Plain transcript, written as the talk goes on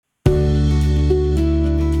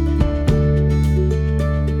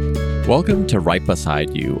Welcome to Right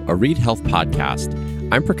Beside You, a Read Health podcast.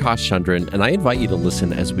 I'm Prakash Chandran, and I invite you to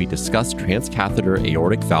listen as we discuss transcatheter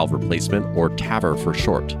aortic valve replacement, or TAVR for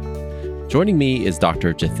short. Joining me is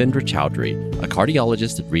Dr. Jitendra Chowdhury, a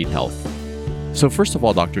cardiologist at Read Health. So first of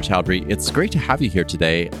all, Dr. Chowdhury, it's great to have you here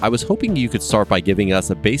today. I was hoping you could start by giving us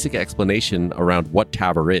a basic explanation around what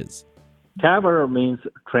TAVR is. TAVR means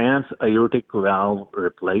trans-aortic valve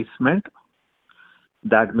replacement.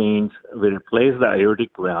 That means we replace the aortic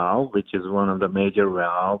valve, which is one of the major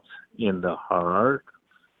valves in the heart,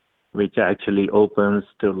 which actually opens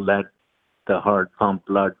to let the heart pump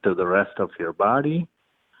blood to the rest of your body.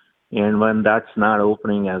 And when that's not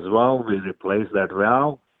opening as well, we replace that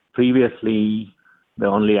valve. Previously, the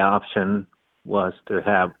only option was to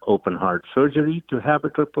have open heart surgery to have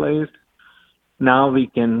it replaced. Now we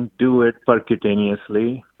can do it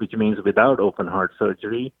percutaneously, which means without open heart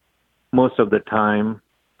surgery, most of the time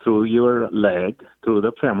through your leg, through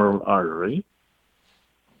the femoral artery,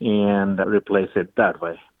 and replace it that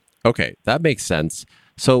way. Okay, that makes sense.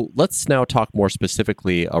 So let's now talk more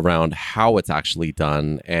specifically around how it's actually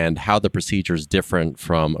done and how the procedure is different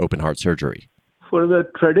from open heart surgery. For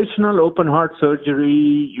the traditional open heart surgery,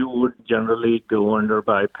 you would generally go under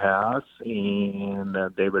bypass, and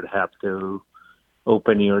they would have to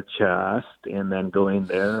open your chest and then go in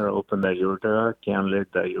there, open the aorta, cannulate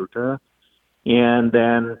the aorta, and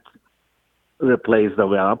then replace the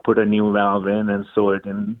valve, put a new valve in and sew it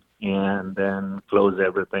in, and then close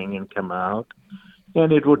everything and come out.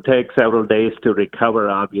 And it would take several days to recover,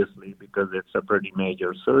 obviously, because it's a pretty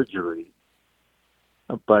major surgery.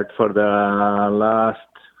 But for the last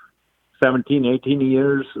 17, 18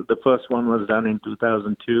 years, the first one was done in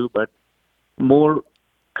 2002, but more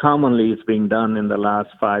commonly it's being done in the last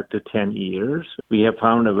 5 to 10 years. We have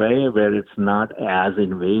found a way where it's not as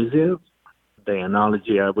invasive. The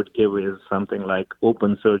analogy I would give is something like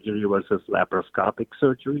open surgery versus laparoscopic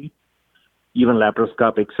surgery. Even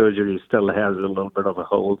laparoscopic surgery still has a little bit of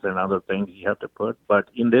holes and other things you have to put. But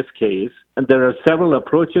in this case, and there are several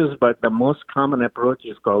approaches, but the most common approach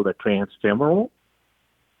is called the transfemoral,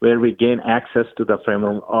 where we gain access to the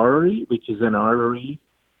femoral artery, which is an artery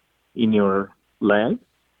in your leg,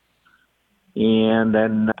 and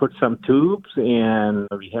then put some tubes, and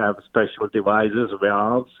we have special devices,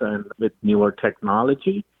 valves, and with newer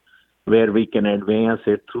technology, where we can advance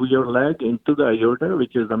it through your leg into the aorta,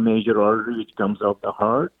 which is a major artery which comes out the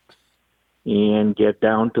heart, and get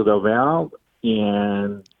down to the valve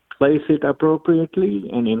and place it appropriately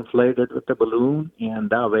and inflate it with the balloon, and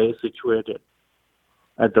that way situate it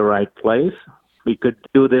at the right place. We could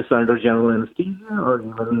do this under general anesthesia or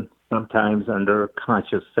even sometimes under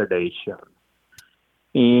conscious sedation.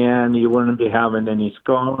 And you wouldn't be having any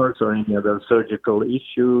scars or any other surgical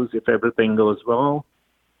issues. If everything goes well,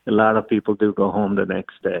 a lot of people do go home the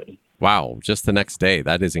next day. Wow, just the next day.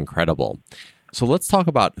 That is incredible. So let's talk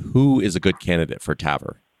about who is a good candidate for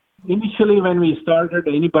TAVR. Initially, when we started,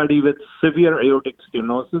 anybody with severe aortic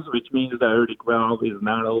stenosis, which means the aortic valve is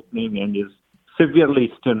not opening and is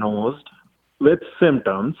severely stenosed with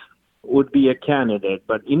symptoms, would be a candidate.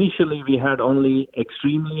 But initially, we had only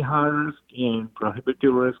extremely high risk and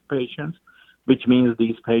prohibitive risk patients, which means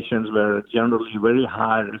these patients were generally very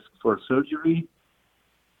high risk for surgery,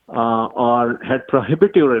 or had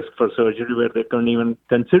prohibitive risk for surgery where they couldn't even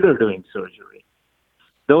consider doing surgery.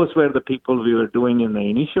 Those were the people we were doing in the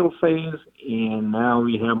initial phase, and now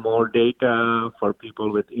we have more data for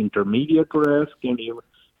people with intermediate risk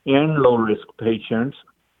and low-risk patients.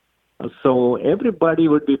 So everybody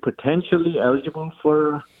would be potentially eligible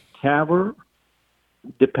for TAVR,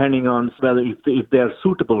 depending on whether if they're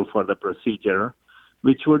suitable for the procedure,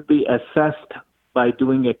 which would be assessed by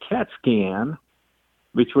doing a CAT scan,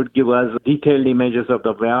 which would give us detailed images of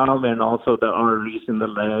the valve and also the arteries in the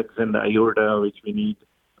legs and the aorta, which we need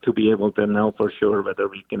to be able to know for sure whether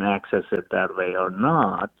we can access it that way or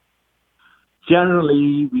not.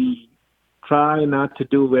 Generally, we try not to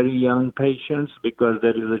do very young patients because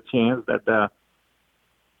there is a chance that the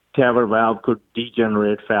TAVR valve could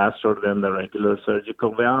degenerate faster than the regular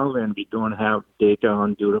surgical valve, and we don't have data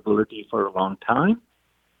on durability for a long time.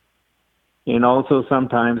 And also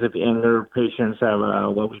sometimes if younger patients have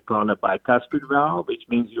what we call a bicuspid valve, which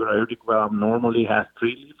means your aortic valve normally has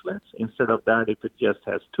 3 leaflets. Instead of that, if it just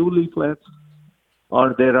has 2 leaflets,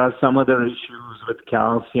 or there are some other issues with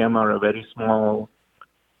calcium or a very small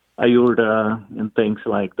aorta and things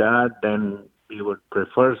like that, then we would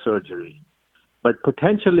prefer surgery. But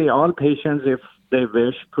potentially all patients, if they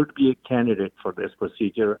wish, could be a candidate for this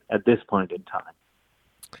procedure at this point in time.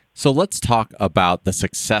 So let's talk about the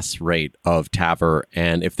success rate of TAVR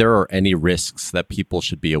and if there are any risks that people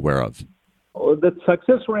should be aware of. Oh, the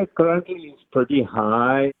success rate currently is pretty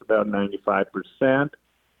high, about 95%.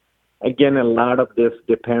 Again, a lot of this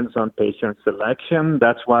depends on patient selection.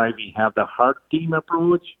 That's why we have the heart team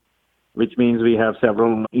approach, which means we have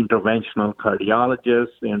several interventional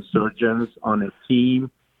cardiologists and surgeons on a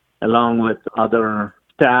team, along with other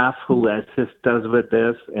staff who assist us with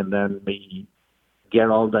this, and then we get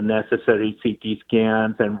all the necessary CT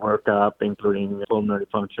scans and workup, including pulmonary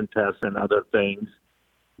function tests and other things.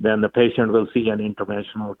 Then the patient will see an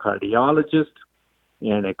interventional cardiologist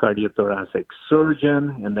and a cardiothoracic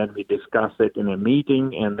surgeon, and then we discuss it in a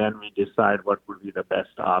meeting, and then we decide what would be the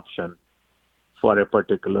best option for a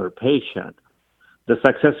particular patient. The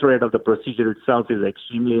success rate of the procedure itself is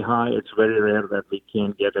extremely high. It's very rare that we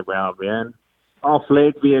can't get a valve in. Of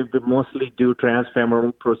late, we mostly do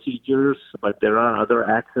transfemoral procedures, but there are other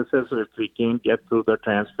accesses. If we can't get through the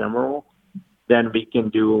transfemoral, then we can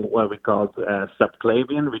do what we call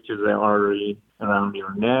subclavian, which is an artery around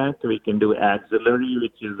your neck. We can do axillary,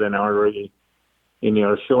 which is an artery in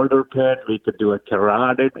your shoulder pit. We could do a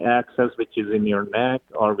carotid access, which is in your neck,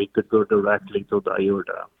 or we could go directly to the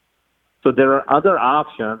aorta. So there are other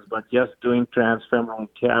options, but just doing transfemoral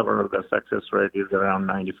TAVR, the success rate is around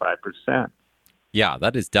 95%. Yeah,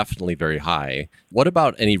 that is definitely very high. What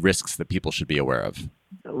about any risks that people should be aware of?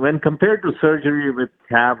 When compared to surgery with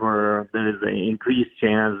TAVR, there is an increased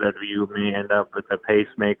chance that you may end up with a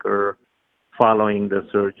pacemaker following the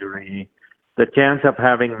surgery. The chance of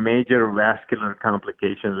having major vascular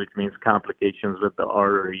complications, which means complications with the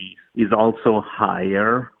arteries, is also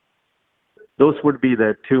higher. Those would be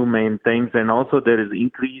the two main things. And also there is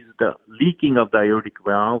increased leaking of the aortic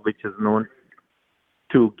valve, which is known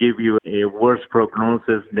to give you a worse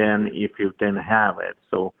prognosis than if you didn't have it.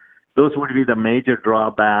 So those would be the major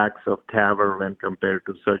drawbacks of TAVR when compared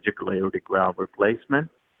to surgical aortic valve replacement.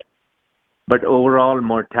 But overall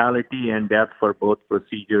mortality and death for both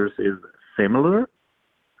procedures is similar.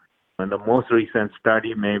 In the most recent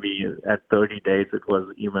study, maybe at 30 days, it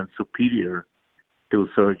was even superior to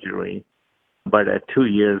surgery. But at 2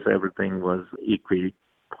 years, everything was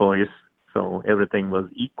equipoise. So everything was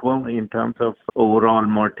equal in terms of overall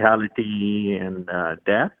mortality and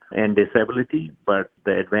death and disability. But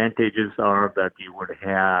the advantages are that you would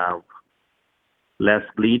have less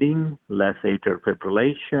bleeding, less atrial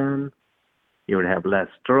fibrillation, you would have less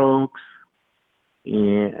strokes,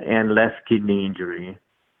 and less kidney injury.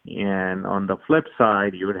 And on the flip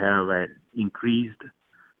side, you would have an increased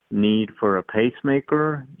need for a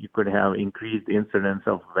pacemaker. You could have increased incidence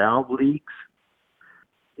of valve leaks,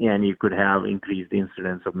 and you could have increased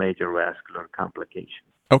incidence of major vascular complications.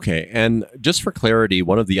 Okay, and just for clarity,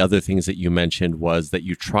 one of the other things that you mentioned was that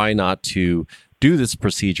you try not to do this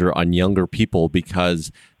procedure on younger people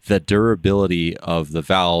because the durability of the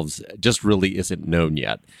valves just really isn't known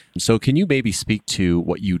yet. So can you maybe speak to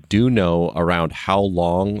what you do know around how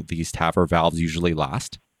long these TAVR valves usually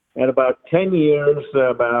last? At about 10 years,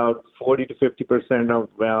 about 40 to 50% of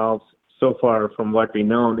valves, so far from what we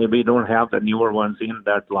know, we don't have the newer ones in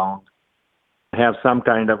that long, have some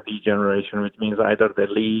kind of degeneration, which means either they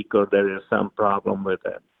leak or there is some problem with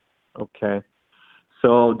it. Okay.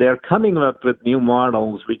 So they're coming up with new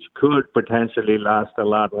models which could potentially last a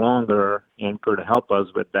lot longer and could help us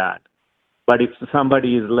with that. But if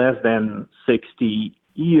somebody is less than 60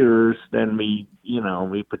 years, then we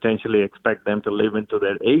potentially expect them to live into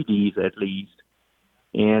their 80s at least.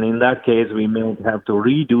 And in that case, we may have to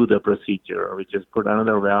redo the procedure, which is put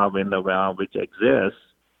another valve in the valve which exists.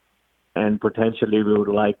 And potentially we would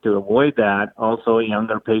like to avoid that. Also,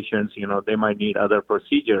 younger patients, they might need other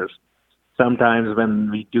procedures. Sometimes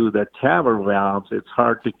when we do the TAVR valves, it's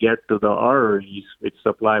hard to get to the arteries which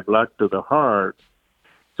supply blood to the heart.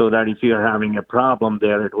 So that if you're having a problem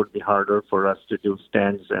there, it would be harder for us to do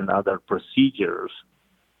stents and other procedures.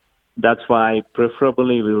 That's why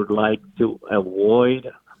preferably we would like to avoid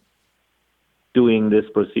doing this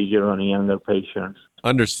procedure on younger patients.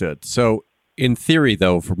 Understood. So in theory,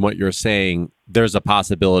 though, from what you're saying, there's a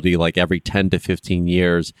possibility like every 10 to 15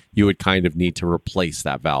 years, you would kind of need to replace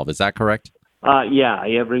that valve. Is that correct? Yeah,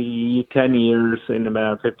 every 10 years in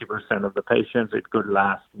about 50% of the patients, it could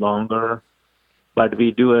last longer. But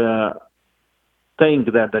we do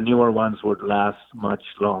think that the newer ones would last much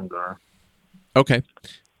longer. Okay.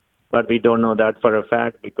 But we don't know that for a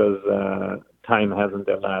fact because time hasn't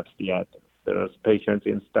elapsed yet. There are patients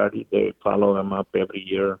in study. They follow them up every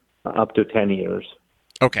year, up to 10 years.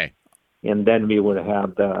 Okay. And then we would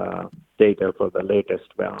have the data for the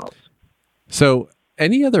latest valves. So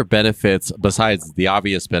any other benefits besides the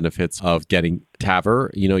obvious benefits of getting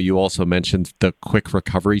TAVR? You also mentioned the quick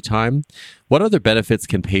recovery time. What other benefits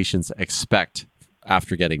can patients expect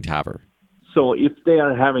after getting TAVR? So if they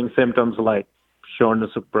are having symptoms like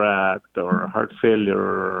shortness of breath or heart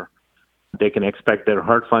failure, they can expect their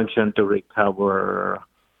heart function to recover.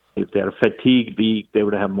 If they're fatigued, weak, they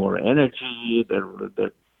would have more energy. They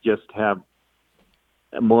would just have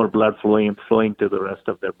more blood flowing to the rest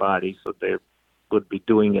of their body, so they would be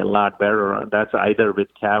doing a lot better. That's either with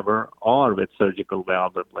TAVR or with surgical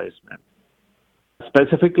valve replacement.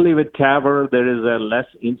 Specifically with TAVR, there is a less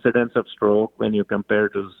incidence of stroke when you compare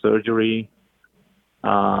to surgery.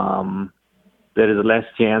 There is less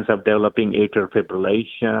chance of developing atrial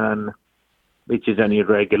fibrillation, which is an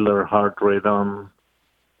irregular heart rhythm.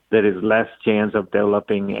 There is less chance of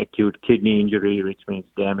developing acute kidney injury, which means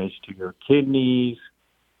damage to your kidneys.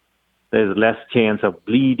 There's less chance of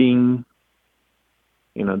bleeding.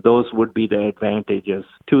 Those would be the advantages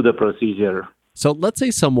to the procedure. So let's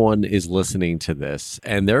say someone is listening to this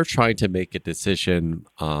and they're trying to make a decision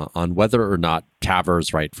on whether or not TAVR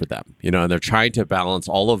is right for them, and they're trying to balance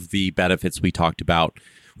all of the benefits we talked about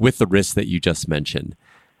with the risks that you just mentioned.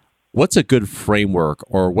 What's a good framework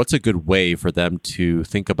or what's a good way for them to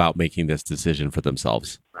think about making this decision for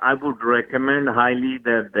themselves? I would recommend highly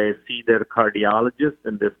that they see their cardiologist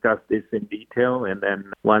and discuss this in detail. And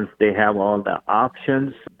then once they have all the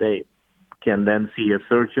options, they can then see a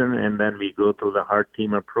surgeon, and then we go through the heart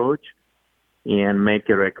team approach and make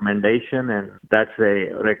a recommendation. And that's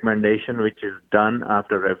a recommendation which is done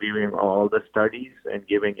after reviewing all the studies and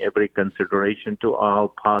giving every consideration to all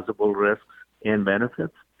possible risks and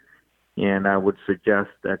benefits. And I would suggest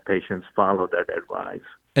that patients follow that advice.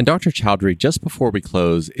 And Dr. Chowdhury, just before we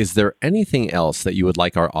close, is there anything else that you would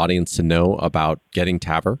like our audience to know about getting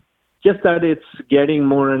TAVR? Just that it's getting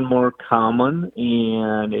more and more common,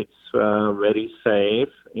 and it's very safe,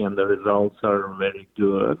 and the results are very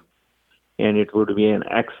good. And it would be an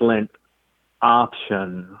excellent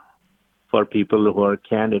option for people who are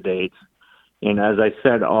candidates. And as I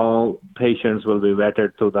said, all patients will be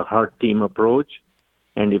vetted through the heart team approach.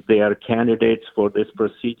 And if they are candidates for this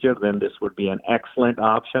procedure, then this would be an excellent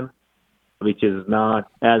option, which is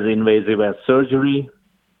not as invasive as surgery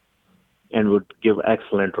and would give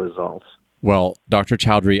excellent results. Well, Dr.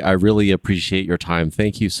 Chowdhury, I really appreciate your time.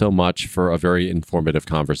 Thank you so much for a very informative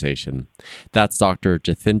conversation. That's Dr.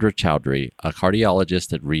 Jitendra Chowdhury, a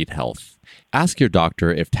cardiologist at Reed Health. Ask your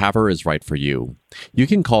doctor if TAVR is right for you. You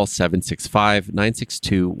can call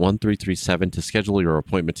 765-962-1337 to schedule your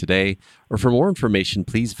appointment today, or for more information,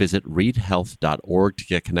 please visit reedhealth.org to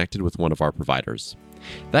get connected with one of our providers.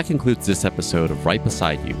 That concludes this episode of Right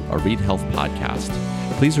Beside You, a Reed Health podcast.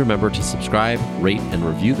 Please remember to subscribe, rate, and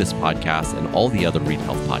review this podcast and all the other Reed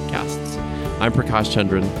Health podcasts. I'm Prakash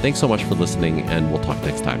Chandran. Thanks so much for listening, and we'll talk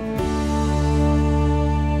next time.